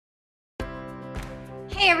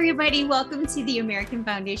Hey, everybody. Welcome to the American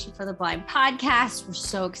Foundation for the Blind podcast. We're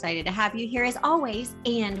so excited to have you here as always.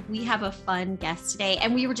 And we have a fun guest today.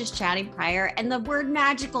 And we were just chatting prior, and the word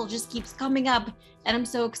magical just keeps coming up. And I'm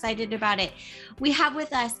so excited about it. We have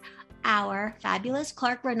with us our fabulous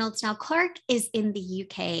Clark Reynolds. Now, Clark is in the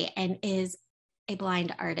UK and is a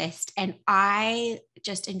blind artist. And I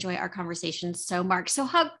just enjoy our conversation so much. So,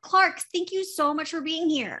 Clark, thank you so much for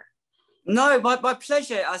being here. No, my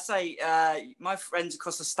pleasure. I say my friends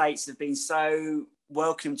across the States have been so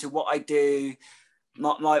welcome to what I do.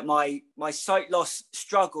 My sight loss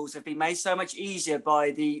struggles have been made so much easier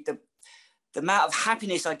by the amount of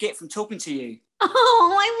happiness I get from talking to you.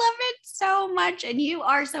 Oh, I love it so much. And you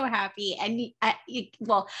are so happy. And I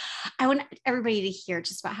want everybody to hear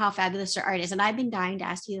just about how fabulous your art is. And I've been dying to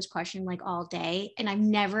ask you this question like all day. And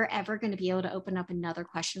I'm never, ever going to be able to open up another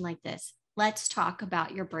question like this. Let's talk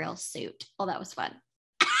about your Braille suit. Oh, that was fun.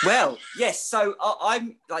 Well, yes. So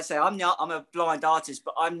I'm a blind artist,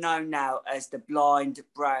 but I'm known now as the blind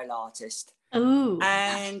Braille artist. Oh.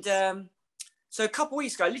 And so a couple of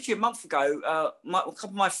weeks ago, literally a month ago, a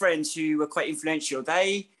couple of my friends who were quite influential,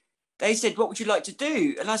 they said, "What would you like to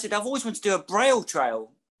do?" And I said, "I've always wanted to do a Braille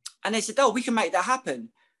trail." And they said, "Oh, we can make that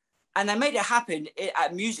happen." And they made it happen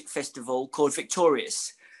at a music festival called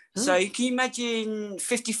Victorious. Ooh. So can you imagine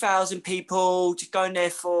 50,000 people just going there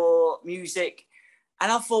for music?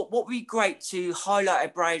 And I thought, what would be great to highlight a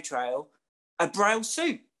Braille trail, a Braille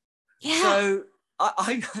suit. Yeah. So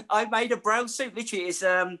I made a Braille suit. Literally, it's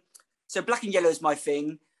so black and yellow is my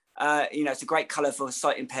thing. It's a great colour for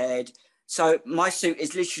sight impaired. So my suit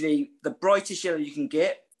is literally the brightest yellow you can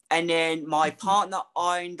get. And then my partner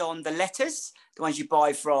ironed on the letters, the ones you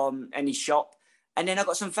buy from any shop. And then I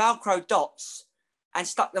got some Velcro dots and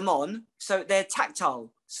stuck them on, so they're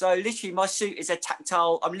tactile. So literally my suit is a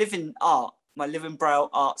tactile, I'm living art, my living Braille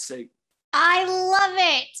art suit. I love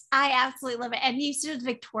it. I absolutely love it. And you said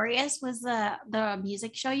Victorious was the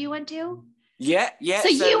music show you went to? Yeah. So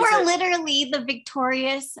you were literally the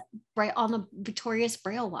Victorious, right on the Victorious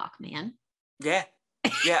Braille walk, man. Yeah.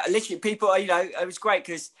 Literally people, it was great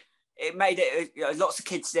because it made it, lots of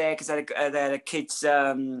kids there because they had a kids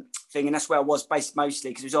thing, and that's where I was based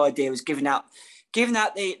mostly, because the idea was giving out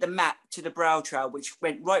the map to the Braille trail, which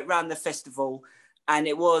went right around the festival, and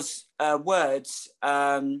it was words,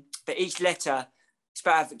 but each letter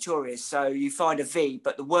spelled out Victorious. So you find a V,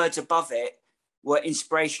 but the words above it were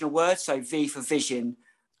inspirational words. So V for vision,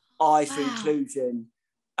 I for inclusion,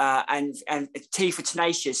 and T for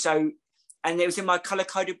tenacious. So, and it was in my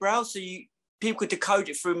color-coded Braille, so people could decode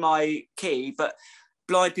it through my key, but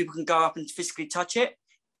blind people can go up and physically touch it.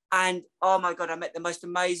 And oh my God, I met the most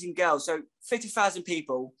amazing girl. So 50,000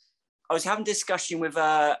 people. I was having a discussion with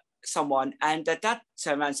someone, and their dad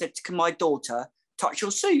turned around and said, "Can my daughter touch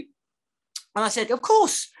your suit?" And I said, "Of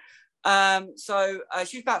course." So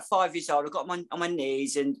she was about 5 years old. I got on my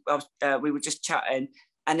knees, and we were just chatting.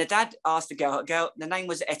 And the dad asked the girl, the name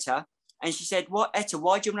was Etta, and she said, "What, Etta,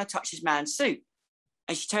 why do you want to touch this man's suit?"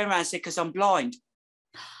 And she turned around and said, "Because I'm blind."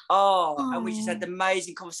 And we just had an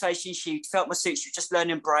amazing conversation. She felt my suit. She was just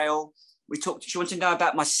learning Braille. We talked. She wanted to know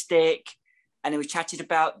about my stick, and then we chatted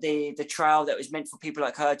about the trail that was meant for people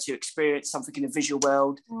like her to experience something in the visual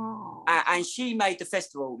world. And she made the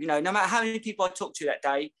festival. No matter how many people I talked to that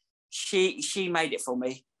day, she made it for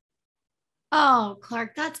me. Oh,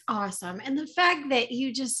 Clark, that's awesome. And the fact that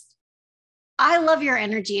I love your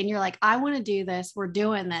energy, and you're like, I want to do this. We're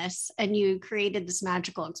doing this. And you created this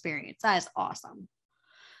magical experience. That is awesome.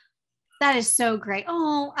 That is so great.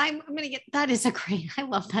 Oh, I'm going to that is I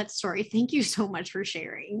love that story. Thank you so much for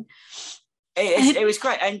sharing. It was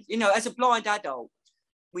great. And, as a blind adult,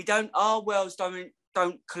 our worlds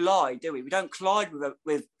don't collide, do we? We don't collide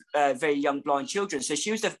with very young blind children. So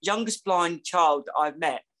she was the youngest blind child that I've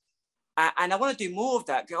met. And I want to do more of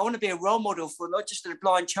that. I want to be a role model for not just a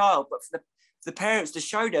blind child, but for the parents, to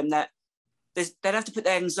show them that they don't have to put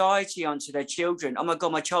their anxiety onto their children. Oh my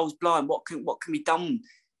God, my child's blind. What can be done?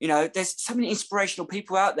 There's so many inspirational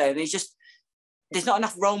people out there. There's not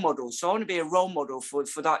enough role models. So I want to be a role model for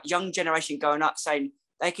that young generation going up, saying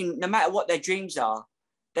they can, no matter what their dreams are,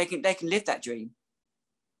 they can live that dream.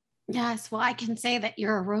 Yes. Well, I can say that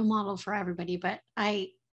you're a role model for everybody, but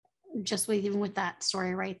even with that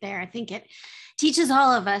story right there, I think it teaches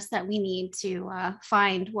all of us that we need to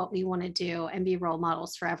find what we want to do and be role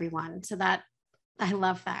models for everyone. So that I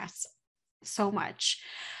love that so much.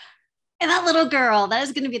 And that little girl, that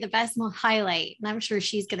is going to be the best highlight. And I'm sure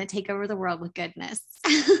she's going to take over the world with goodness.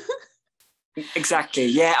 Exactly.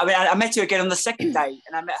 Yeah. I mean, I met her again on the second day,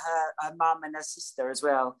 and I met her mum and her sister as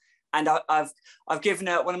well. And I've given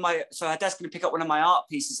her her dad's going to pick up one of my art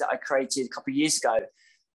pieces that I created a couple of years ago.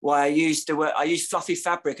 why I used the word, I used fluffy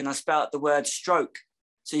fabric and I spelled the word stroke.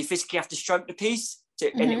 So you physically have to stroke the piece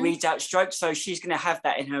and it reads out stroke. So she's going to have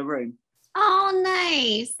that in her room. Oh,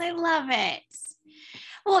 nice. I love it.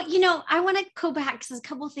 Well, I want to go back because a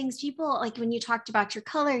couple of things people like when you talked about your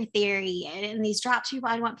color theory and these drops,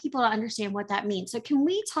 I want people to understand what that means. So can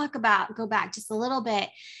we go back just a little bit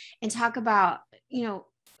and talk about, your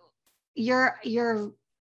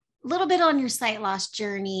little bit on your sight loss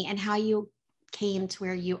journey and how you came to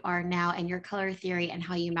where you are now and your color theory and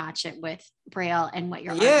how you match it with Braille and what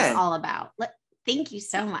your art is all about. Thank you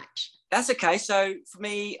so much. That's okay. So for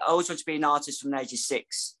me, I always wanted to be an artist from the age of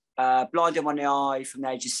 6. Blind in one eye from the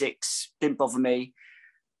age of 6, didn't bother me.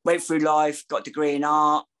 Went through life, got a degree in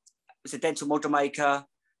art, was a dental model maker.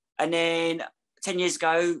 And then 10 years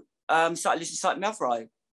ago, started losing sight in my other eye.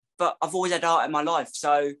 But I've always had art in my life.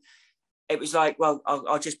 So it was like, well,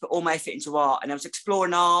 I'll just put all my effort into art. And I was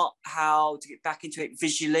exploring art, how to get back into it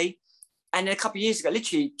visually. And then a couple of years ago,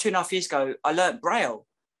 literally 2.5 years ago, I learned Braille.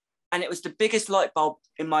 And it was the biggest light bulb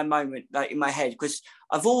in my moment, like in my head, because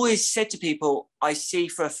I've always said to people, I see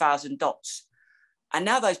for 1,000 dots. And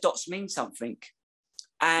now those dots mean something.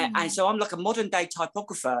 And so I'm like a modern day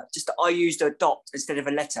typographer, just that I used a dot instead of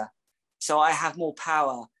a letter. So I have more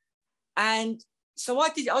power. And so I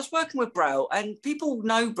was working with Braille, and people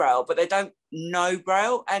know Braille, but they don't know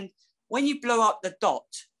Braille. And when you blow up the dot,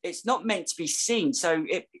 it's not meant to be seen. So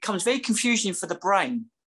it becomes very confusing for the brain.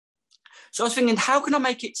 So I was thinking, how can I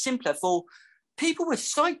make it simpler for people with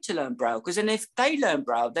sight to learn Braille? Because then if they learn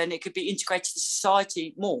Braille, then it could be integrated to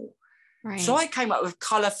society more. Right. So I came up with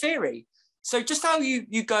colour theory. So just how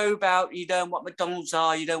you go about, you learn what McDonald's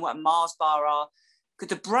are, you learn what a Mars bar are,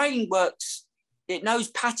 because the brain works, it knows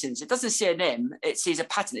patterns. It doesn't see an M, it sees a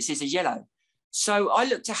pattern, it sees a yellow. So I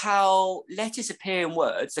looked at how letters appear in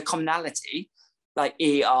words, the commonality, like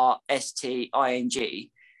ERSTING,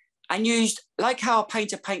 and used, like how a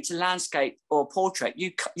painter paints a landscape or a portrait,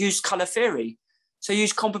 you use colour theory. So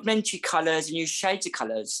use complementary colours and use shades of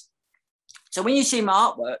colours. So when you see my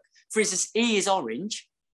artwork, for instance, E is orange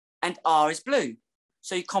and R is blue.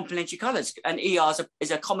 So you complementary colours. And ER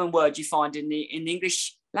is a common word you find in the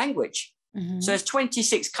English language. Mm-hmm. So there's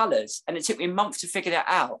 26 colours, and it took me a month to figure that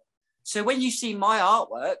out. So when you see my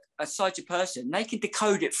artwork, a sighted person, they can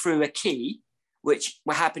decode it through a key, which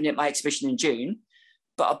will happen at my exhibition in June.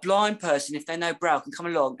 But a blind person, if they know Braille, can come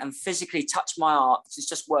along and physically touch my art, it's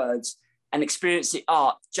just words, and experience the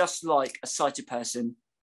art just like a sighted person.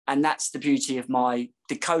 And that's the beauty of my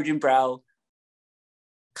decoding Braille,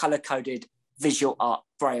 colour-coded visual art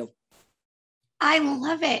Braille. I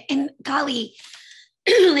love it. And golly,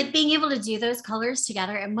 like being able to do those colors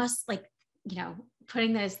together, it must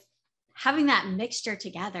having that mixture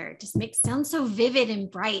together just sound so vivid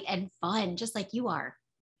and bright and fun, just like you are.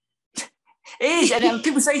 It is, and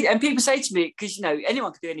people say to me, because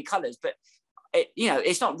anyone can do any colours, but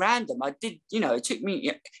it's not random. I did, it took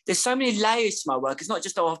me. There's so many layers to my work. It's not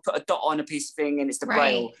just I've put a dot on a piece of thing and it's the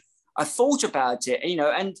Braille. I thought about it,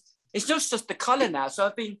 and it's not just the colour now. So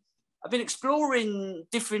I've been exploring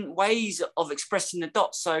different ways of expressing the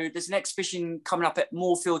dots. So there's an exhibition coming up at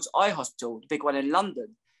Moorfields Eye Hospital, the big one in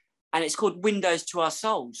London, and it's called Windows to Our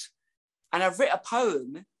Souls. And I've written a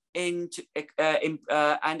poem and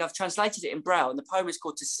I've translated it in Braille, and the poem is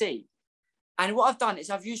called To See. And what I've done is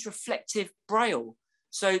I've used reflective Braille.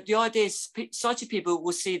 So the idea is sighted people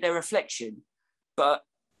will see their reflection,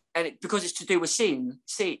 because it's to do with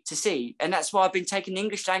to see. And that's why I've been taking the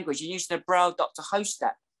English language and using the Braille dot to host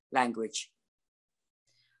that language.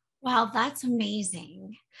 Wow, that's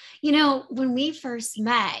amazing. When we first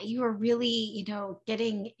met, you were really,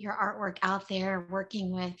 getting your artwork out there,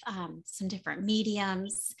 working with some different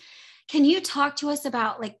mediums. Can you talk to us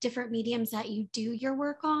about like different mediums that you do your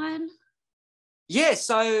work on? Yeah,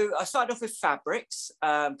 so I started off with fabrics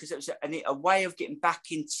because it was a way of getting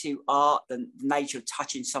back into art, the nature of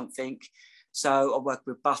touching something. So I work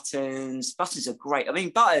with buttons. Buttons are great. I mean,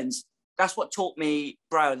 buttons, that's what taught me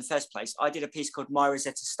Braille in the first place. I did a piece called My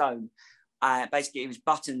Rosetta Stone. Basically, it was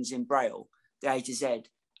buttons in Braille, the A to Z.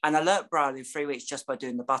 And I learnt Braille in 3 weeks just by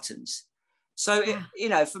doing the buttons. So,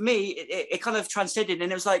 for me, it kind of transcended.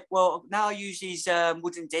 And it was like, well, now I use these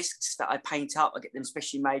wooden discs that I paint up. I get them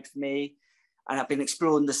specially made for me. And I've been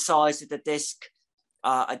exploring the size of the disc.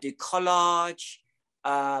 I do collage.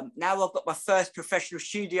 Now I've got my first professional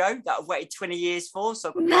studio that I've waited 20 years for.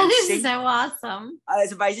 So that is so awesome.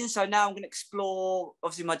 It's amazing. So now I'm going to explore,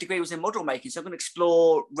 obviously my degree was in model making. So I'm going to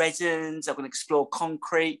explore resins. I'm going to explore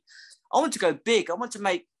concrete. I want to go big. I want to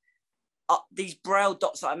make these Braille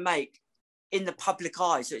dots that I make in the public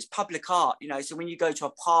eye. So it's public art, so when you go to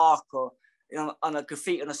a park or on a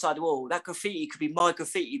graffiti on the side of the wall, that graffiti could be my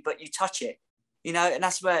graffiti, but you touch it, and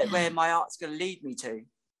that's where my art's going to lead me to.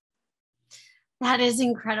 That is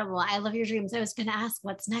incredible. I love your dreams. I was going to ask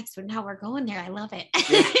what's next, but now we're going there. I love it.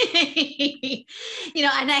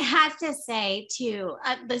 Yeah. And I have to say too,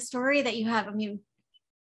 the story that you have, I mean,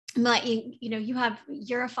 like,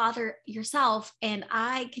 you're a father yourself, and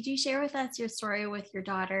could you share with us your story with your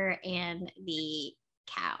daughter and the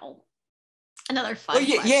cow? Another fun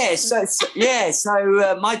question.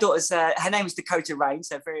 So my daughter's, her name is Dakota Rain,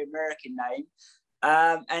 so a very American name.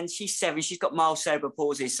 And she's 7. She's got mild cerebral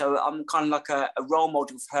palsy, so I'm kind of like a role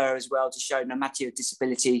model for her as well, to show no matter your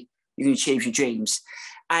disability, you can achieve your dreams.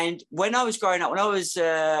 And when I was growing up, when I was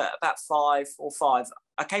about 5 or 5,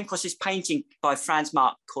 I came across this painting by Franz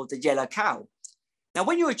Marc called The Yellow Cow. Now,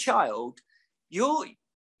 when you're a child, your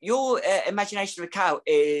imagination of a cow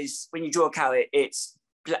is, when you draw a cow, it's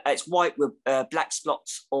white with black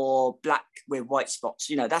spots or black with white spots.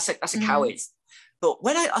 That's a cow is. But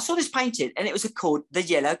when I saw this painting, and it was called The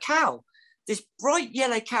Yellow Cow, this bright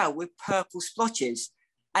yellow cow with purple splotches,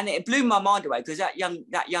 and it blew my mind away, because that young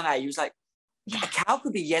age, was like, a cow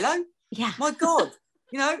could be yellow? Yeah. My God,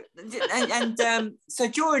 so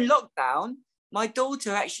during lockdown, my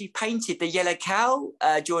daughter actually painted the yellow cow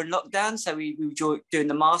during lockdown. So we were doing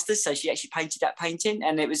the masters, so she actually painted that painting,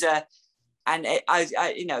 and it was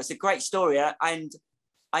it's a great story, and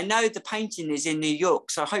I know the painting is in New York,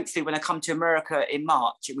 so hopefully when I come to America in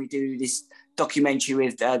March and we do this documentary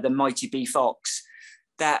with the Mighty Bee Fox,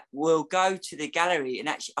 that we'll go to the gallery and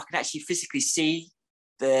I can actually physically see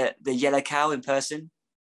the yellow cow in person.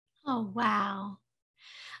 Oh, wow.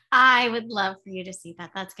 I would love for you to see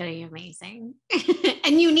that. That's going to be amazing.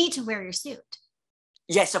 And you need to wear your suit.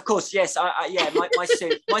 Yes, of course. Yes. My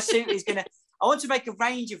suit is going to, I want to make a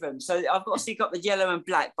range of them. So I've obviously got the yellow and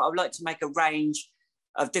black, but I would like to make a range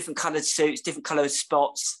of different coloured suits, different coloured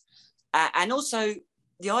spots. And also I've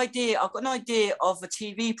got an idea of a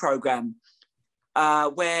TV programme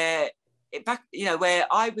where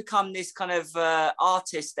I become this kind of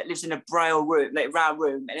artist that lives in a braille room, like round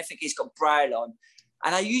room, and I think he's got braille on.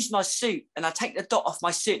 And I use my suit, and I take the dot off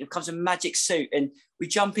my suit, and it becomes a magic suit. And we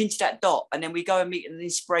jump into that dot, and then we go and meet an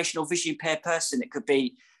inspirational visually impaired person. It could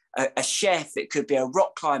be a chef, it could be a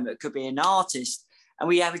rock climber, it could be an artist. And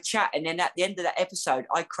we have a chat, and then at the end of that episode,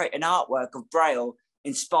 I create an artwork of braille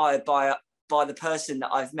inspired by the person that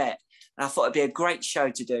I've met. And I thought it'd be a great show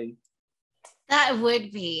to do. That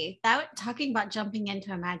would be talking about jumping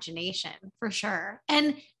into imagination, for sure,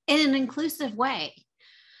 and in an inclusive way,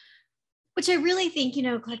 which I really think,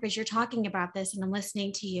 Clark, as you're talking about this and I'm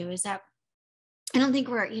listening to you, is that I don't think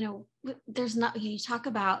there's not, you talk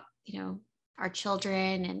about, our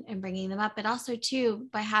children and bringing them up, but also too,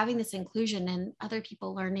 by having this inclusion and other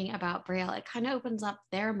people learning about Braille, it kind of opens up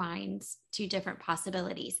their minds to different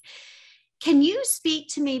possibilities. Can you speak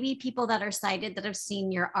to maybe people that are sighted that have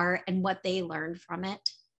seen your art and what they learned from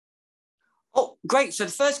it? Oh, great. So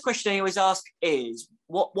the first question I always ask is,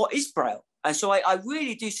 what is Braille? And so I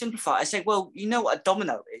really do simplify. I say, well, you know what a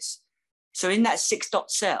domino is? So in that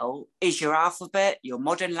 6-dot cell is your alphabet, your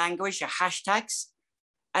modern language, your hashtags.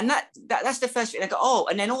 And that's the first thing. I go,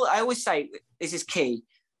 and then I always say, this is key,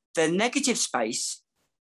 the negative space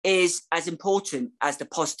is as important as the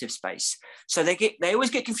positive space. So they always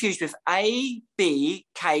get confused with A, B,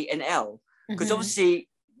 K, and L. Because obviously,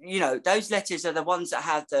 those letters are the ones that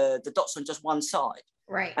have the dots on just one side.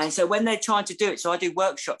 Right. And so when they're trying to do it, so I do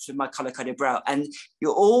workshops with my color-coded Braille, and they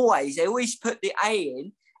always put the A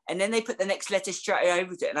in, and then they put the next letter straight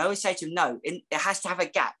over it. And I always say to them, no, it has to have a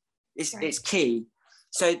gap. It's key.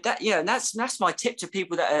 So that, that's my tip to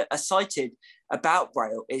people that are sighted about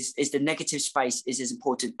Braille is the negative space is as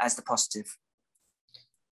important as the positive.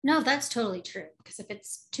 No, that's totally true. Because if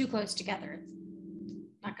it's too close together, it's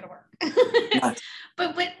not going to work. No.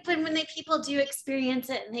 But when people do experience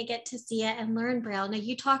it and they get to see it and learn Braille, now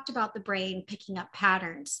you talked about the brain picking up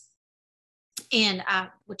patterns, and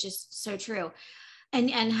which is so true,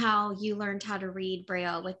 and how you learned how to read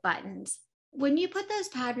Braille with buttons. When you put those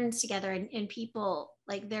patterns together and people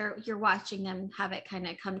like you're watching them have it kind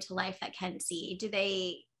of come to life that can see,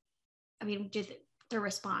 the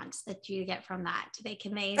response that you get from that,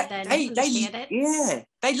 can they then understand it? Yeah,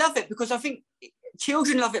 they love it, because I think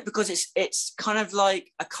children love it because it's kind of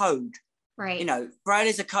like a code. Right. Braille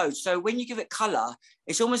is a code. So when you give it color,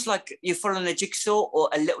 it's almost like you're following a jigsaw or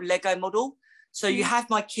a little Lego model. So you have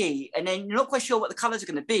my key, and then you're not quite sure what the colors are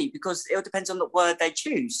going to be, because it all depends on the word they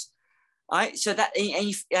choose. Right, so that,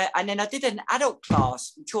 and then I did an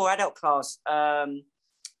mature adult class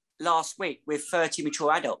last week with 30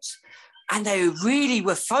 mature adults, and they really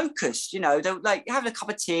were focused. They were like having a cup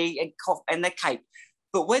of tea and coffee and their cake.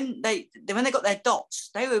 But when they got their dots,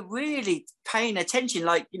 they were really paying attention,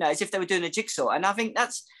 like, as if they were doing a jigsaw. And I think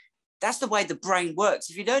that's the way the brain works.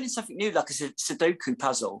 If you're learning something new, like a Sudoku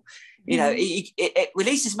puzzle,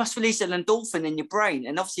 it must release an endorphin in your brain.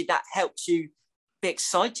 And obviously that helps you be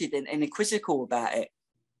excited and inquisitive about it.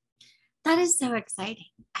 That is so exciting.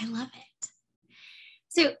 I love it.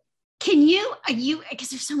 So can you, because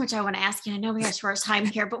there's so much I want to ask you. I know we have short time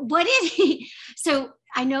here, but so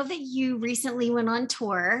I know that you recently went on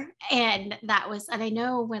tour, and I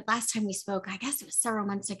know when last time we spoke, I guess it was several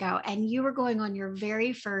months ago, and you were going on your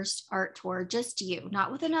very first art tour, just you,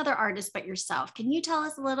 not with another artist, but yourself. Can you tell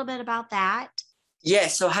us a little bit about that? Yeah,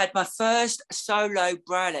 so I had my first solo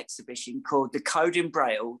Braille exhibition called Decoding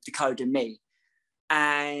Braille, Decoding Me.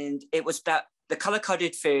 And it was the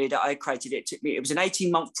color-coded theory that I created. It was an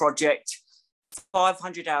 18-month project,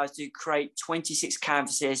 500 hours to create 26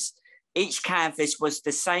 canvases. Each canvas was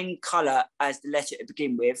the same color as the letter to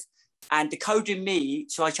begin with. And Decoding Me,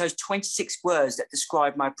 so I chose 26 words that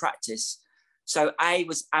describe my practice. So A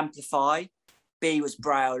was amplify, B was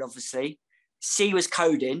Braille, obviously, C was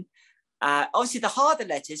coding. Obviously, the harder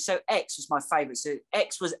letters, so X was my favorite. So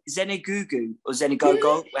X was Zenegugu, or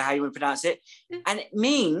Zenegogo, how you would pronounce it. And it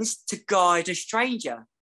means to guide a stranger.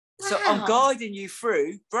 Wow. So I'm guiding you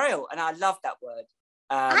through Braille, and I love that word.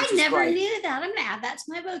 I never knew that. I'm going to add that to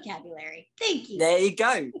my vocabulary. Thank you. There you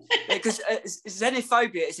go. Because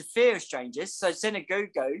xenophobia is a fear of strangers. So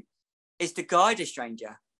Zenegugu is to guide a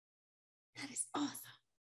stranger. That is awesome.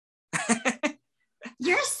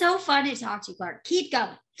 You're so fun to talk to, Clark. Keep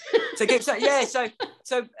going. So and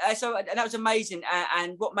that was amazing.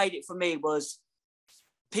 And what made it for me was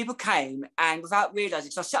people came, and without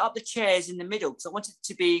realizing, so I set up the chairs in the middle because I wanted it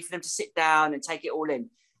to be for them to sit down and take it all in.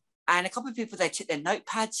 And a couple of people, they took their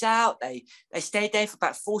notepads out. They stayed there for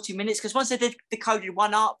about 40 minutes because once they decoded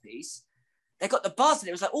one art piece, they got the buzz, and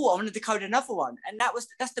it was like, oh, I want to decode another one. And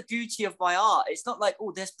that's the beauty of my art. It's not like,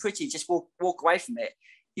 oh, that's pretty, just walk away from it.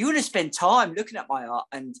 You want to spend time looking at my art.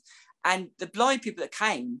 And the blind people that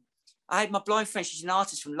came, I had my blind friend, she's an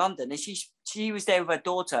artist from London, and she was there with her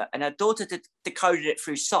daughter, and her daughter decoded it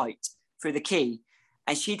through sight, through the key,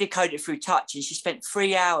 and she decoded it through touch, and she spent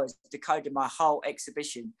 3 hours decoding my whole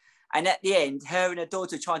exhibition. And at the end, her and her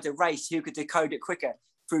daughter trying to race who could decode it quicker,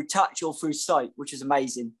 through touch or through sight, which is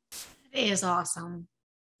amazing. It is awesome.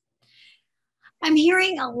 I'm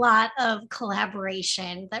hearing a lot of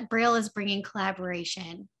collaboration, that Braille is bringing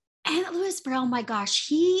collaboration. And Louis Braille, my gosh,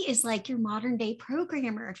 he is like your modern day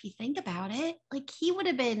programmer. If you think about it, like he would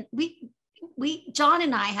have been, John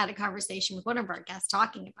and I had a conversation with one of our guests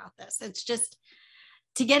talking about this. It's just,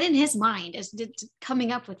 to get in his mind is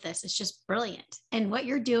coming up with this. It's just brilliant. And what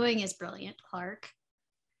you're doing is brilliant, Clark.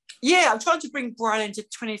 Yeah, I'm trying to bring Braille into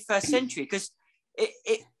the 21st century because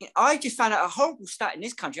I just found out a horrible stat in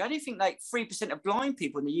this country. I don't think like 3% of blind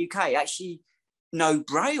people in the UK actually know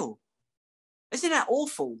Braille. Isn't that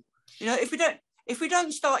awful? If we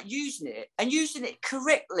don't start using it and using it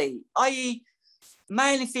correctly, i.e.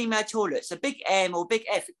 male and female toilets, a big M or big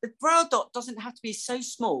F, the Braille dot doesn't have to be so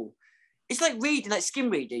small. It's like reading, like skim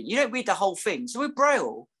reading. You don't read the whole thing. So with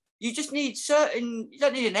Braille, you just need you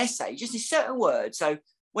don't need an essay, you just need certain words. So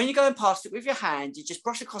when you're going past it with your hand, you just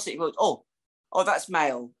brush across it, you go, oh, that's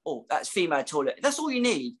male, oh, that's female toilet. That's all you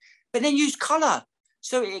need. But then use colour.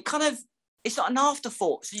 So it's not an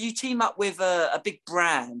afterthought. So you team up with a big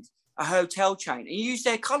brand, a hotel chain, and you use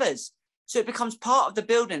their colours. So it becomes part of the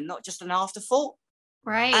building, not just an afterthought.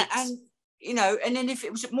 Right. And then if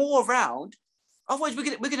it was more around, otherwise we're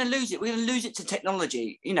going to lose it. We're going to lose it to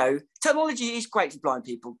technology. Technology is great for blind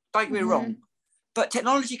people. Don't get me wrong. But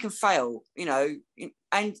technology can fail,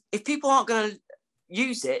 and if people aren't going to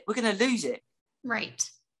use it, we're going to lose it. Right.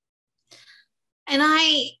 And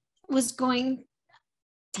I was going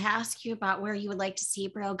to ask you about where you would like to see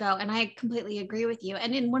Braille go. And I completely agree with you.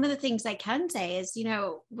 And then one of the things I can say is,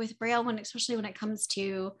 with Braille, especially when it comes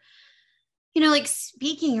to, like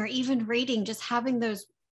speaking or even reading, just having those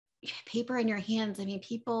paper in your hands. I mean,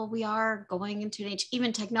 we are going into an age,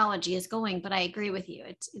 even technology is going, but I agree with you.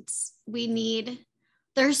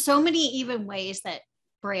 There's so many even ways that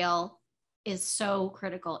Braille is so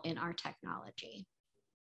critical in our technology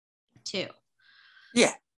too.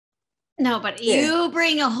 Yeah. No, but you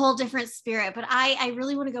bring a whole different spirit. But I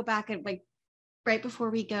really want to go back and like right before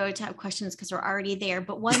we go to have questions because we're already there.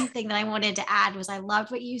 But one thing that I wanted to add was I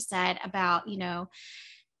loved what you said about,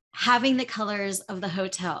 having the colors of the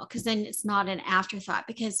hotel, because then it's not an afterthought,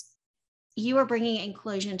 because you are bringing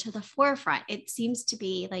inclusion to the forefront. It seems to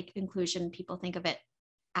be like inclusion, people think of it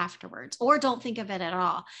afterwards or don't think of it at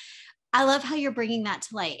all. I love how you're bringing that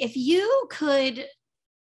to light. If you could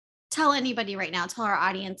tell anybody right now, tell our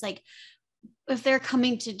audience, like if they're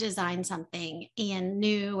coming to design something and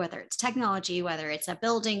new, whether it's technology, whether it's a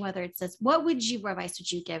building, whether it's this, what advice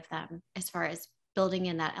would you give them as far as building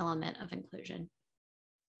in that element of inclusion?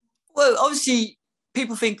 Well, obviously,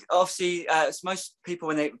 people think, most people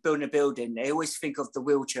when they're building a building, they always think of the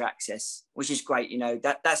wheelchair access, which is great. You know,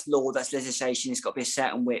 that's law, that's legislation. It's got to be a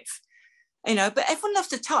certain width. You know, but everyone loves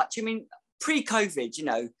to touch. I mean, pre-COVID,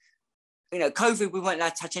 COVID, we weren't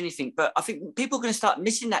allowed to touch anything. But I think people are going to start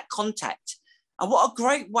missing that contact. And what a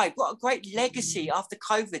great way, what a great legacy after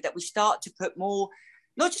COVID that we start to put more,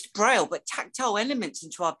 not just braille, but tactile elements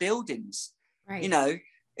into our buildings. Right. You know,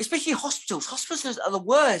 especially hospitals. Hospitals are the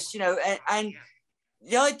worst, and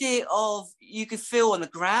the idea of you could feel on the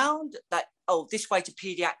ground that, oh, this way to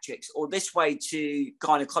pediatrics, or this way to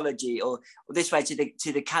gynecology, or this way to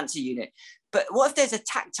the cancer unit. But what if there's a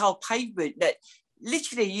tactile pavement that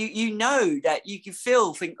literally you know that you can think,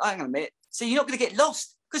 oh, hang on a minute, so you're not going to get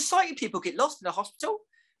lost, because sighted people get lost in a hospital.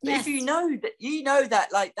 But yes. If you know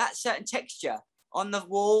that like that certain texture on the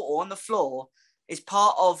wall or on the floor is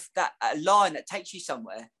part of that line that takes you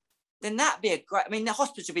somewhere, then that'd be a great. I mean, the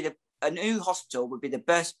hospital would be a new hospital would be the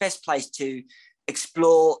best place to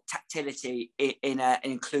explore tactility in an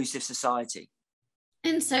inclusive society.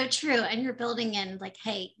 And so true. And you're building in like,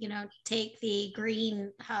 hey, take the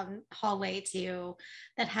green hallway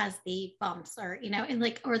that has the bumps, or,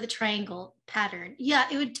 or the triangle pattern. Yeah,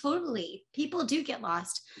 it would totally, people do get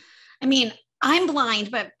lost. I mean, I'm blind,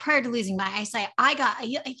 but prior to losing my eyesight, I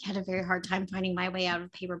had a very hard time finding my way out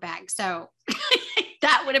of paper bags. So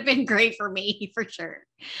that would have been great for me for sure.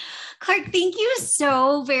 Clark, thank you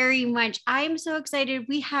so very much. I'm so excited.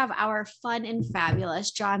 We have our fun and fabulous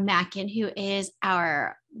John Mackin, who is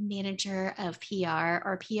our manager of PR,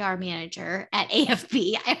 or PR manager at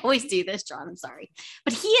AFB. I always do this, John. I'm sorry,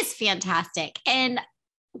 but he is fantastic. And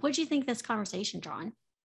what do you think of this conversation, John?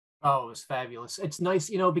 Oh, it was fabulous. It's nice,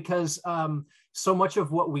 because so much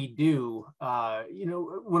of what we do,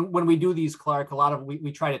 when we do these, Clark, a lot of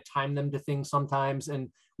we try to time them to things sometimes. And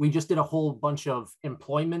we just did a whole bunch of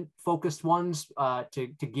employment focused ones to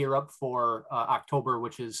gear up for October,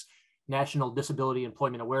 which is National Disability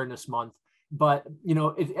Employment Awareness Month. But,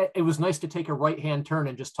 it was nice to take a right-hand turn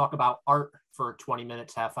and just talk about art for 20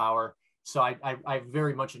 minutes, half hour. So I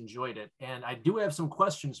very much enjoyed it. And I do have some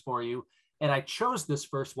questions for you. And I chose this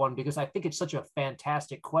first one because I think it's such a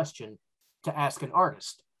fantastic question to ask an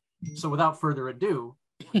artist. So without further ado,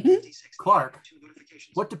 Clark,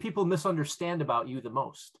 what do people misunderstand about you the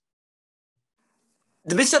most?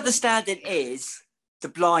 The misunderstanding is the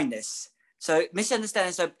blindness. So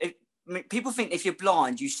people think if you're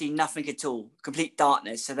blind, you see nothing at all, complete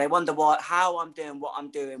darkness. So they wonder how I'm doing what I'm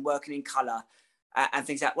doing, working in colour and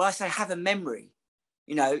things like that. Well, I say I have a memory.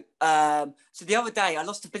 So the other day I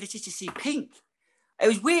lost the ability to see pink. It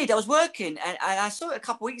was weird. I was working and I saw it a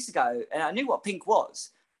couple of weeks ago and I knew what pink was,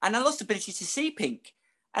 and I lost the ability to see pink.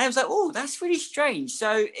 And I was like, oh, that's really strange.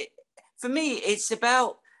 So for me, it's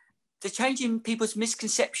about the changing people's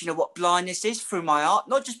misconception of what blindness is through my art,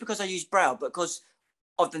 not just because I use braille, but because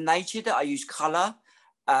of the nature that I use colour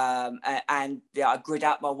and I grid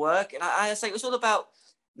out my work. And I say it was all about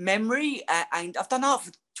memory, and I've done art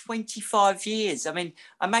for 25 years. I mean,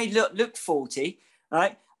 I may look 40,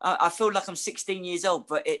 right? I feel like I'm 16 years old,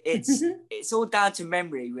 but it's all down to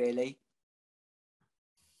memory, really.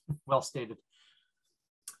 Well stated.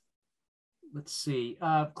 Let's see,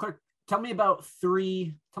 Clark, tell me about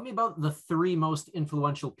the three most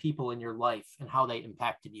influential people in your life and how they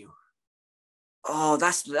impacted you. Oh,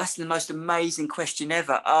 that's the most amazing question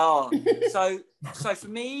ever. Oh, so for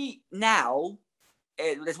me now,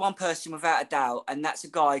 there's one person without a doubt, and that's a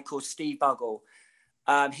guy called Steve Bugle.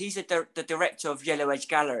 He's the director of Yellow Edge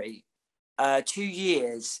Gallery. 2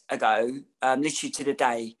 years ago, literally to the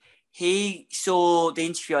day, he saw the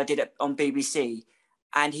interview I did on BBC,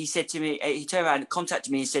 and he said to me, he turned around and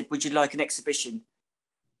contacted me and said, would you like an exhibition?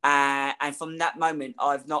 And from that moment,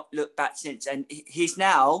 I've not looked back since. And he's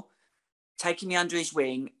now taking me under his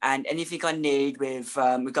wing, and anything I need with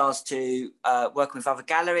regards to working with other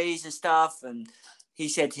galleries and stuff. And he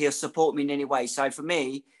said he'll support me in any way. So for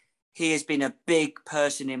me, he has been a big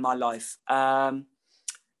person in my life. The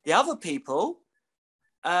other people,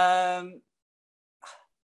 I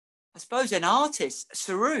suppose an artist,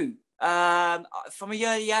 Saru. From a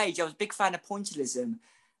early age, I was a big fan of pointillism.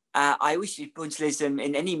 I always use pointillism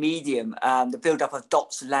in any medium, the build-up of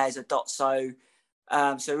dots and layers of dots. So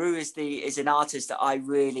Saru is an artist that I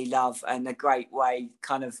really love, and a great way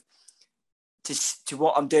kind of to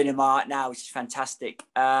what I'm doing in my art now, which is fantastic.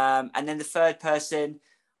 And then the third person,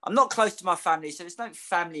 I'm not close to my family, so there's no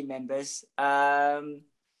family members. I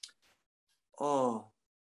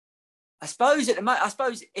suppose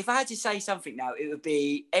if I had to say something now, it would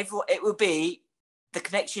be the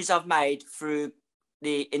connections I've made through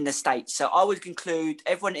in the States. So I would conclude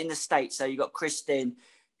everyone in the States. So you've got Kristen,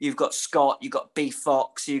 you've got Scott, you've got B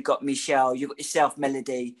Fox, you've got Michelle, you've got yourself,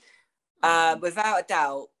 Melody. Without a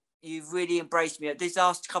doubt, you've really embraced me. These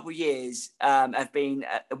last couple of years have been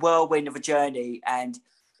a whirlwind of a journey, and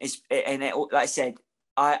like I said,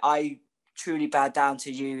 I truly bow down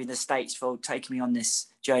to you in the States for taking me on this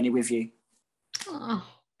journey with you. Oh,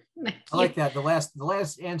 I like that. The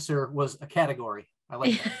last answer was a category. I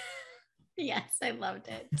like that. Yes, I loved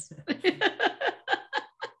it.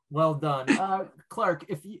 Well done, Clark.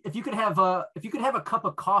 If you could have a cup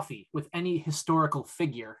of coffee with any historical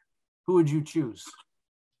figure, who would you choose?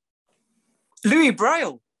 Louis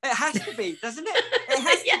Braille. It has to be, doesn't it? It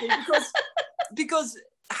has to be because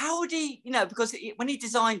how would he? Because when he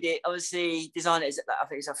designed it, obviously he designed it as I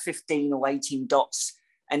think it's 15 or 18 dots,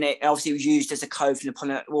 and it obviously was used as a code for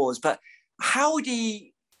Napoleonic Wars. But how would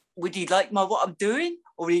he? Would he like what I'm doing,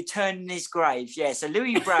 or would he turn in his grave? Yeah, so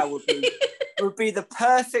Louis Braille would be the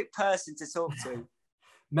perfect person to talk to.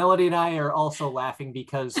 Melody and I are also laughing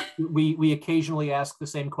because we occasionally ask the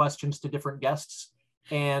same questions to different guests,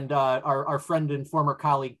 and our friend and former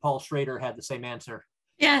colleague Paul Schrader had the same answer.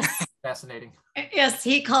 Yes. Fascinating. Yes,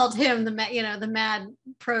 he called him the mad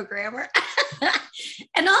programmer.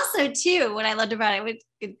 And also too, what I loved about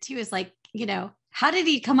it too is like, how did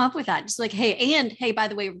he come up with that? Just like, hey, by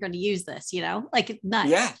the way, we're going to use this, like it's nuts.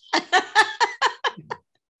 Yeah.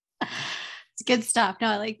 It's good stuff. No,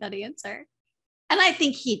 I like that answer. And I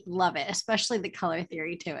think he'd love it, especially the color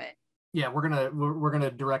theory to it. Yeah, we're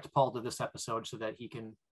gonna direct Paul to this episode so that he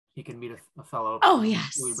can meet a fellow Louis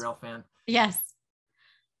Braille fan. Yes.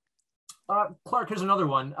 Clark, here's another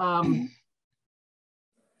one.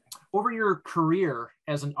 Over your career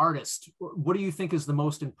as an artist, what do you think is the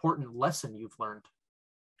most important lesson you've learned?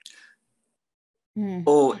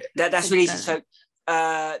 Oh, that's really easy. So,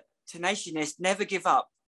 tenaciousness, never give up.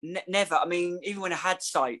 Never. I mean, even when I had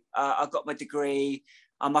sight, I got my degree.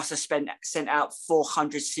 I must have sent out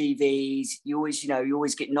 400 CVs. You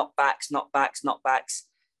always get knockbacks.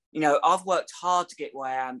 I've worked hard to get where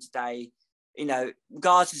I am today.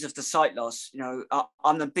 Regardless of the sight loss,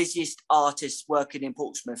 I'm the busiest artist working in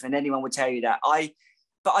Portsmouth, and anyone would tell you that.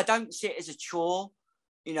 But I don't see it as a chore.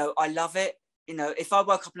 I love it. If I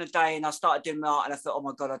woke up in a day and I started doing my art and I thought, oh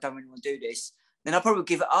my God, I don't really want to do this, then I'll probably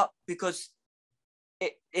give it up because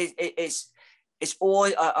it's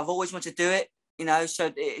always, I've always wanted to do it,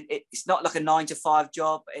 so it's not like a 9-to-5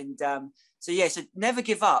 job. And so never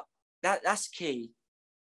give up. That's key.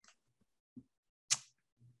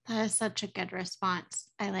 That is such a good response.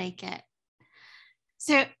 I like it.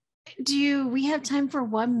 So do we have time for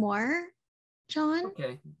one more, John?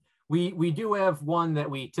 Okay. We do have one that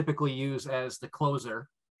we typically use as the closer,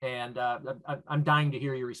 and I'm dying to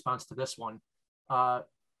hear your response to this one.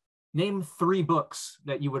 Name 3 books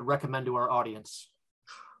that you would recommend to our audience.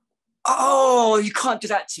 Oh, you can't do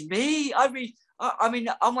that to me. I mean,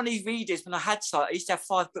 I'm one of these readers. When I had sight, I used to have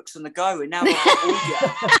 5 books on the go, and now I've got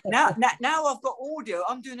audio. now I've got audio.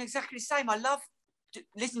 I'm doing exactly the same. I love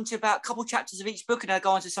listening to about a couple chapters of each book, and I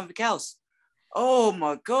go on to something else. Oh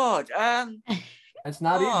my God. It's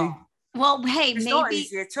not easy. Well, hey, it's maybe not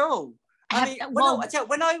easy at all.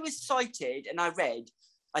 When I was sighted and I read,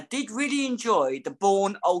 I did really enjoy the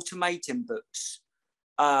Bourne Ultimatum books.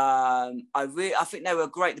 I think they were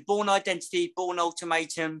great. The Bourne Identity, Bourne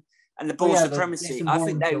Ultimatum, and the Bourne Supremacy. I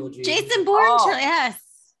think they were Jason Bourne. Yes,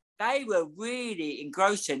 they were really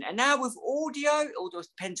engrossing. And now with audio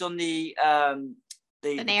depends on the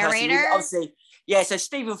narrator. Obviously, yeah. So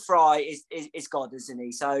Stephen Fry is God, isn't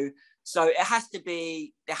he? So it has to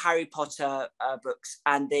be the Harry Potter books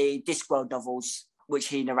and the Discworld novels, which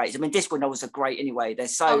he narrates. I mean, Discworld novels are great anyway. They're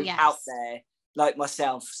so out there, like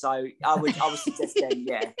myself. So I would suggest them.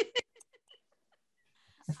 Yeah.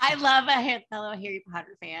 I love a fellow Harry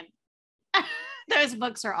Potter fan. Those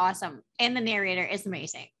books are awesome, and the narrator is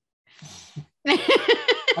amazing.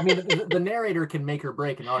 I mean, the narrator can make or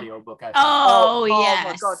break an audiobook. Yes. Oh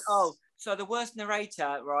my God. Oh, so the worst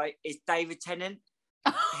narrator, right, is David Tennant.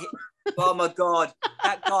 Oh my God,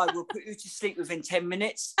 that guy will put you to sleep within 10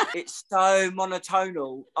 minutes. It's so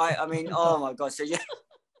monotonal. I mean, oh my God. So yeah.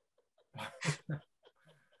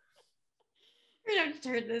 We're going to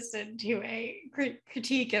turn this into a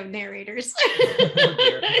critique of narrators.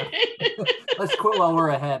 Let's quit while we're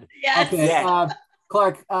ahead. Yes. Okay. Yeah.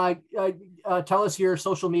 Clark, tell us your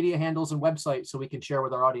social media handles and website so we can share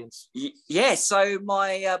with our audience. Yeah, so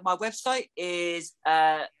my website is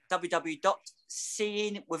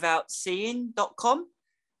www.seeingwithoutseeing.com.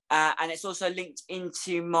 And it's also linked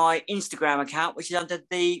into my Instagram account, which is under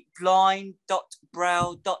the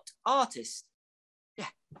blind.brow.artist. Yeah.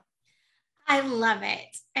 I love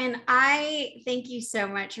it. And I thank you so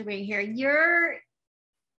much for being here. Your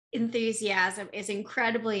enthusiasm is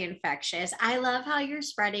incredibly infectious. I love how you're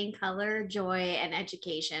spreading color, joy, and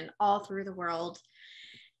education all through the world.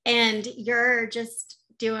 And you're just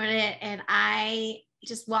doing it. And I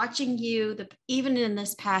just watching you, even in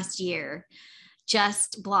this past year,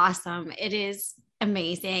 just blossom. It is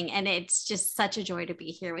amazing. And it's just such a joy to be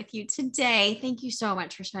here with you today. Thank you so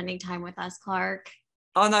much for spending time with us, Clark.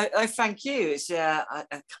 Oh, no, thank you. It's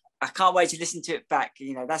I can't wait to listen to it back.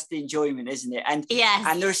 You know, that's the enjoyment, isn't it? And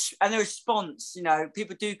yes, and the response, you know,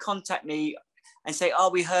 people do contact me and say,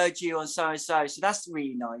 oh, we heard you on so-and-so. So that's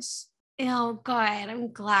really nice. Oh, good.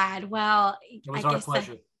 I'm glad. Well, it was our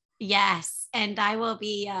pleasure. Yes. And I will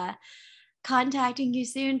be contacting you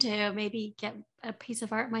soon to maybe get a piece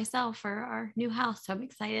of art myself for our new house. So I'm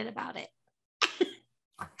excited about it.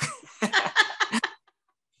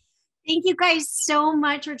 Thank you guys so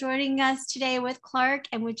much for joining us today with Clark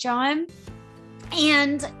and with John.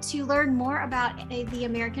 And to learn more about the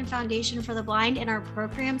American Foundation for the Blind and our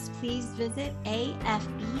programs, please visit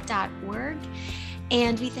afb.org.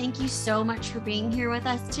 And we thank you so much for being here with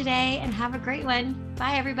us today, and have a great one.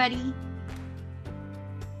 Bye, everybody.